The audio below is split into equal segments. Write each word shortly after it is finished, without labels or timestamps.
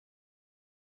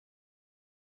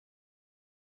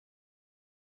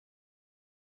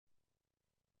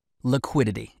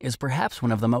Liquidity is perhaps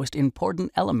one of the most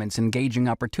important elements in gauging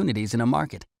opportunities in a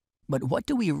market. But what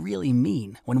do we really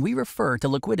mean when we refer to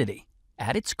liquidity?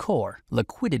 At its core,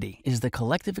 liquidity is the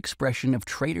collective expression of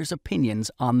traders' opinions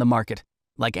on the market.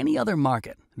 Like any other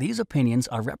market, these opinions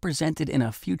are represented in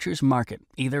a futures market,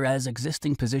 either as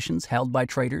existing positions held by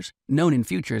traders, known in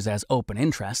futures as open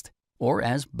interest, or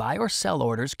as buy or sell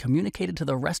orders communicated to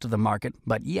the rest of the market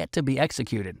but yet to be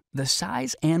executed. The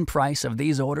size and price of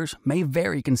these orders may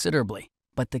vary considerably,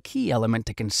 but the key element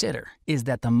to consider is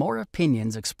that the more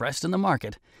opinions expressed in the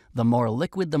market, the more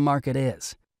liquid the market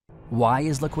is. Why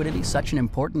is liquidity such an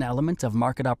important element of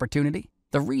market opportunity?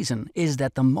 The reason is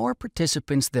that the more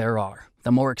participants there are,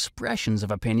 the more expressions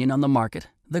of opinion on the market,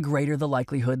 the greater the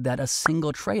likelihood that a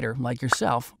single trader like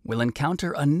yourself will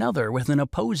encounter another with an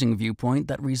opposing viewpoint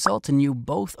that results in you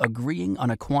both agreeing on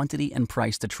a quantity and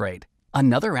price to trade.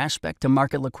 Another aspect to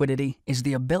market liquidity is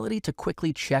the ability to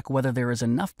quickly check whether there is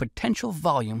enough potential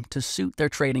volume to suit their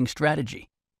trading strategy.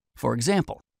 For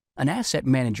example, an asset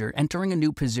manager entering a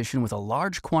new position with a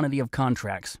large quantity of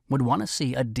contracts would want to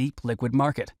see a deep liquid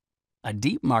market. A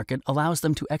deep market allows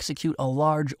them to execute a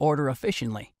large order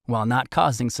efficiently while not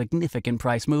causing significant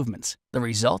price movements. The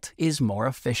result is more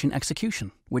efficient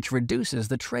execution, which reduces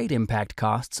the trade impact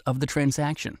costs of the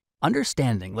transaction.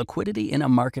 Understanding liquidity in a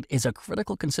market is a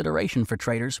critical consideration for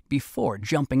traders before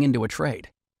jumping into a trade.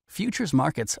 Futures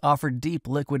markets offer deep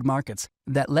liquid markets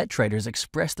that let traders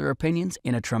express their opinions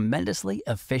in a tremendously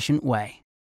efficient way.